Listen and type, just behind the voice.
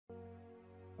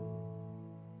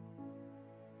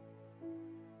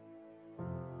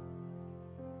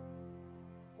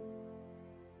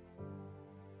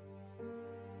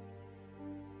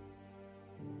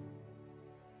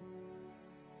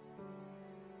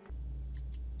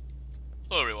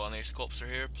Hello everyone, AceKulpster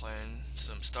here, playing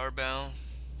some Starbound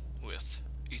with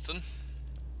Ethan.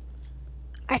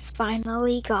 I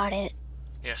finally got it.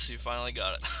 Yes, you finally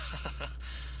got it.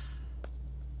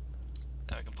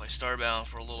 Now we can play Starbound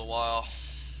for a little while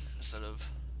instead of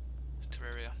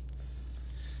Terraria.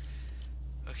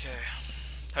 Okay,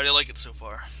 how do you like it so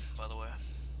far, by the way?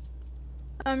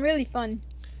 Really fun.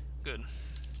 Good.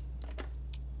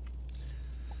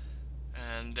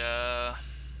 And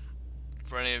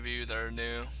for any of you that are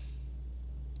new,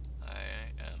 I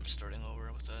am starting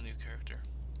over with a new character.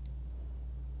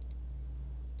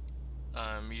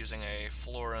 I'm using a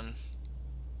Florin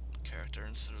character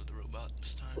instead of the robot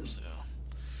this time, so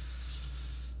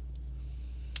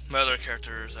my other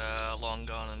character is long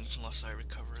gone unless I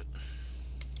recover it.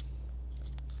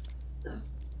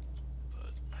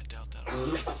 But I doubt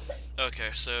that. Okay,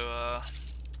 so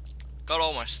got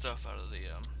all my stuff out of the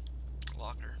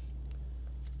locker.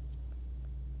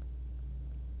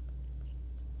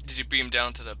 Did you beam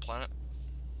down to the planet?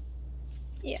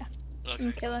 Yeah. Okay.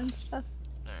 I'm killing stuff.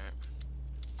 Alright.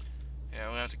 Yeah,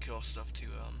 I'm gonna have to kill stuff to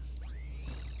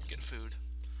get food.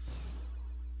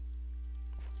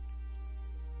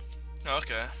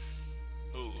 Okay.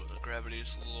 Ooh, the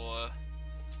gravity's a little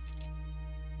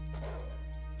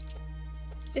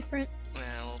Different.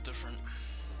 yeah, a little different.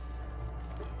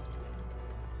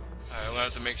 Alright, I'm gonna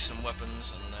have to make some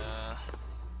weapons and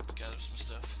gather some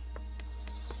stuff.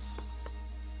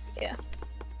 Yeah.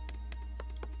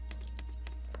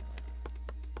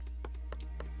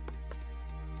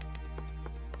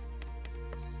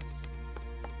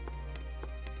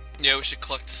 Yeah, we should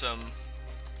collect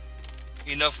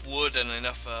enough wood and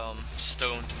enough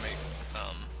stone to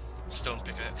make stone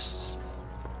pickaxes.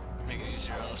 Make it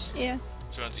easier on us. Yeah.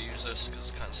 So we don't have to use this because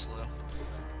it's kind of slow.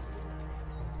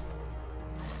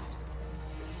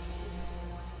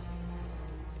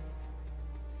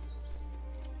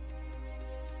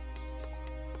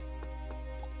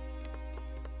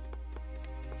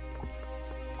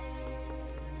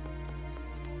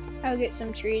 I'll get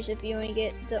some trees if you want to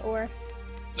get the ore.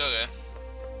 Okay.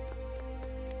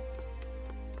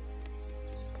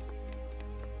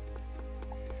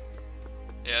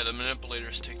 Yeah, the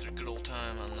manipulators take their good old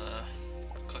time on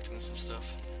collecting some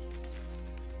stuff.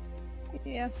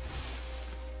 Yeah.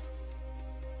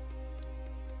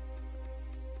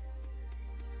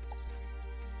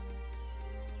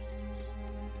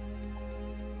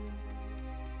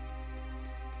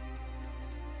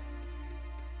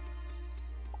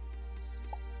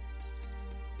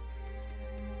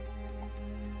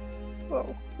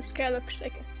 Whoa, this guy looks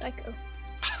like a psycho.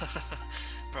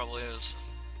 Probably is.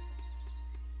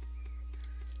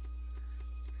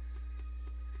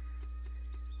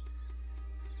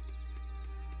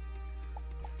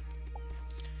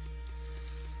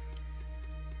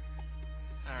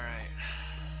 Alright.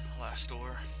 Last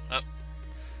door. Oh.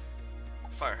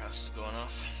 Firehouse is going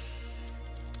off.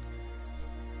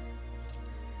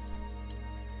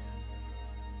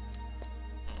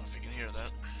 I don't know if you can hear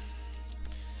that.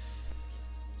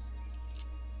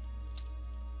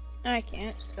 I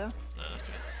can't, so.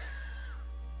 Okay.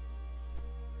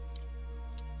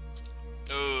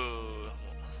 Oh,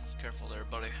 careful there,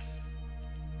 buddy.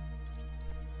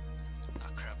 Ah,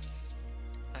 crap.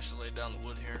 I should lay down the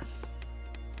wood here.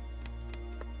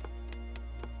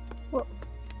 Whoa.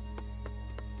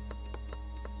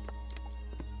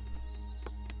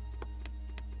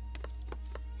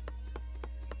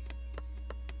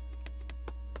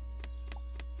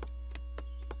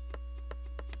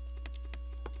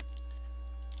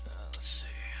 Let's see.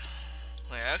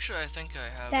 Wait, actually, I think I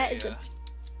have That is a...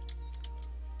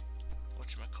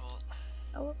 whatchamacallit?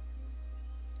 Oh.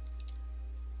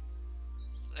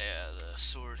 Yeah, the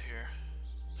sword here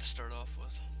to start off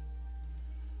with.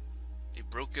 The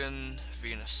broken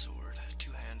Venus sword,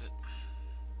 two-handed.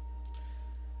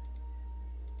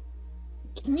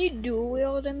 Can you dual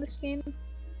wield in this game?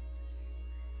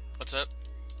 What's that?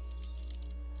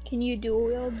 Can you dual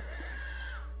wield?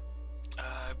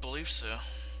 I believe so.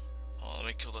 Oh, let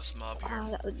me kill this mob here. Oh,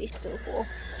 that would be so cool.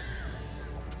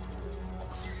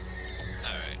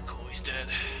 Alright, cool, he's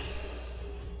dead.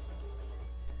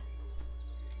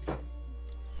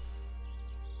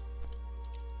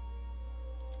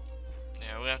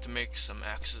 Yeah, we're gonna have to make some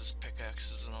axes,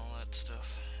 pickaxes, and all that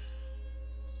stuff.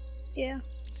 Yeah.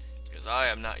 Because I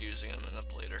am not using a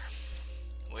manipulator.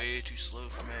 Way too slow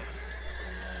for me.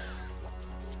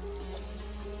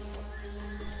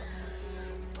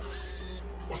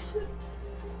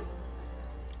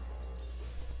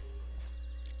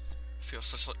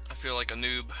 I feel like a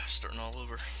noob starting all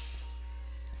over.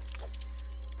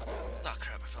 Oh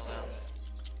crap, I fell down.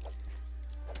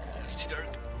 It's too dark.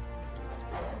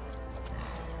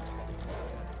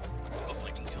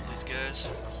 guys.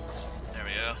 There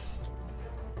we go.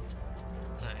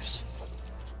 Nice.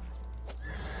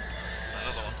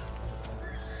 Another one.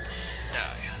 Die.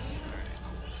 Alright,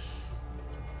 cool.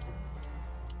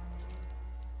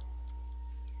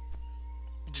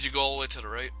 Did you go all the way to the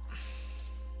right?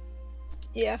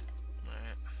 Yeah.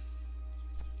 Alright.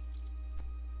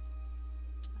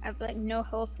 I have like no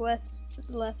health left,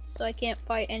 so I can't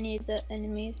fight any of the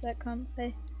enemies that come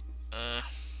by.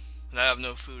 And I have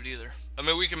no food either. I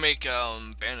mean, we can make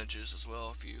bandages as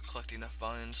well if you collect enough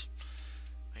vines.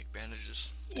 Make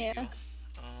bandages. Yeah. What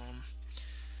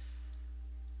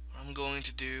I'm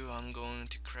going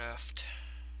to craft.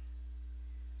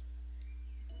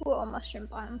 Well, mushroom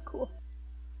bottom, cool.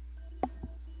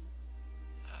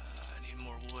 I need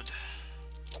more wood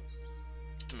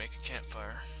to make a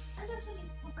campfire.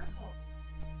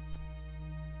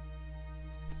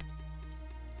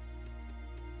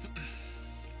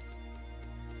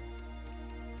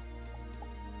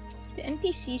 The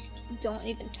NPCs don't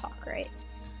even talk, right?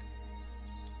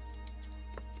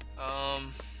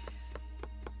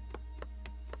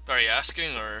 Are you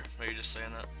asking, or are you just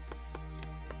saying that?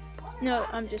 No,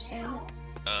 I'm just saying it.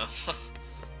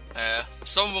 Yeah,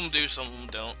 some of them do, some of them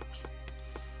don't.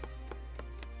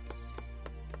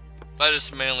 I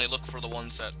just mainly look for the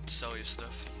ones that sell you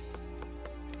stuff.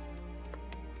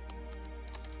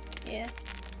 Yeah.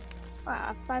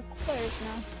 Wow, 5 stars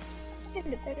now. Get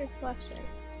a better flashlight.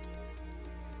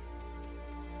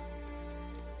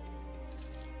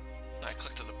 I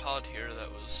collected a pod here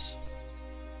that was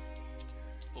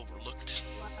overlooked.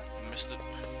 I missed it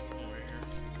over here.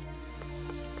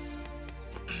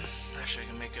 Actually, I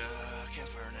can make a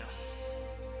campfire now.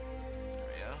 There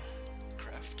we go.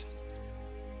 Craft.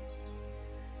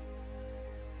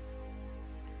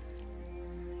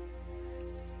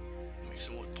 Make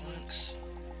some wood planks.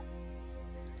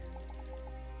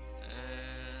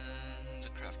 And the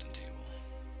crafting table.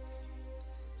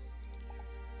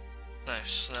 Nice.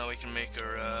 So now we can make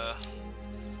our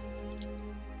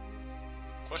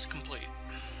quest complete.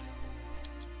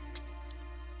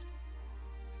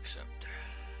 Except.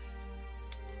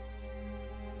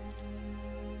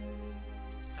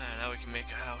 And now we can make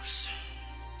a house.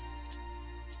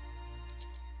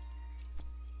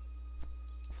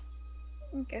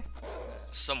 Okay.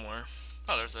 Somewhere.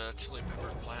 Oh, there's a chili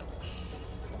pepper plant.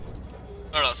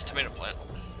 Oh no, it's a tomato plant.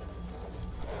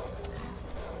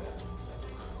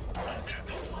 Okay.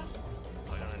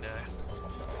 Probably gonna die.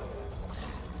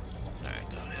 Alright,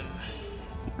 got him.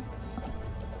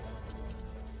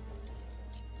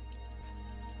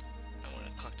 I'm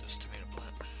gonna collect this tomato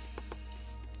plant.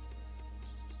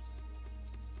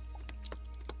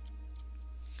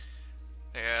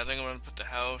 Yeah, I think I'm gonna put the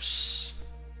house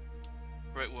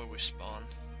right where we spawn.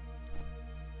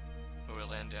 Where we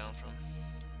land down from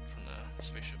the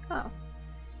spaceship. Oh.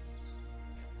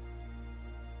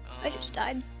 I just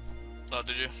died. Oh,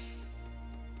 did you? Okay.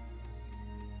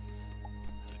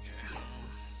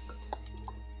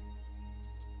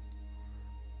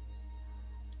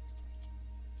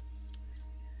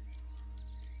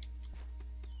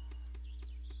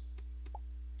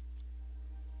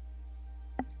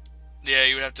 Yeah,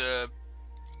 you would have to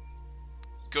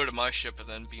go to my ship and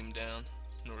then beam down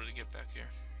in order to get back here.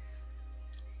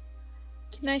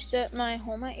 Can I set my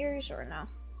home at yours or no?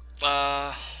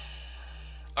 I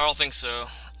don't think so.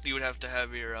 You would have to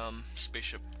have your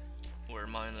spaceship where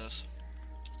mine is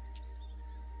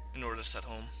in order to set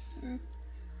home. Mm.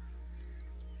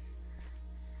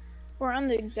 We're on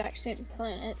the exact same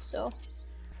planet, so.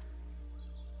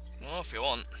 Well, if you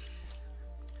want.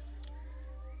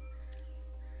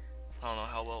 I don't know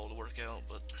how well it'll work out,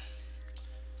 but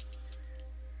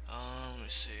let me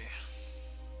see.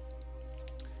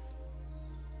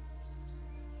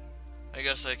 I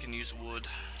guess I can use wood.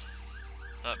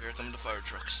 Oh, here come the fire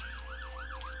trucks.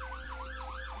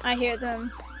 I hear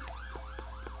them.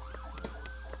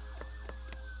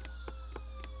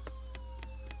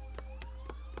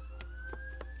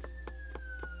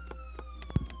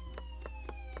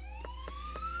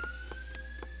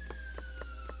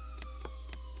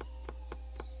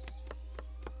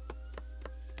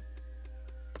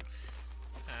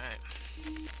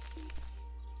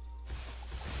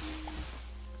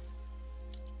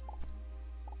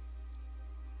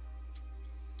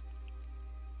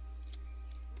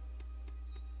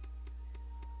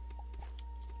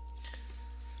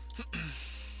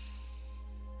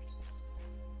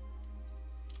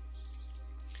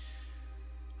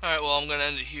 Alright, well, I'm gonna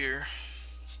end it here.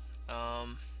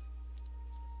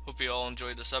 Hope you all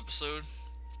enjoyed this episode,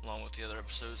 along with the other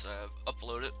episodes I have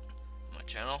uploaded on my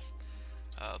channel.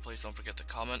 Please don't forget to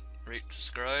comment, rate,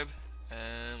 subscribe,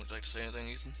 and would you like to say anything,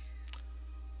 Ethan?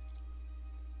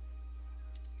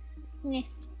 Yeah,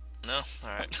 No?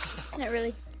 Alright. not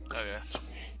really. Okay.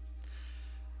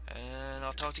 And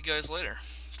I'll talk to you guys later.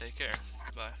 Take care.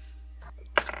 Bye.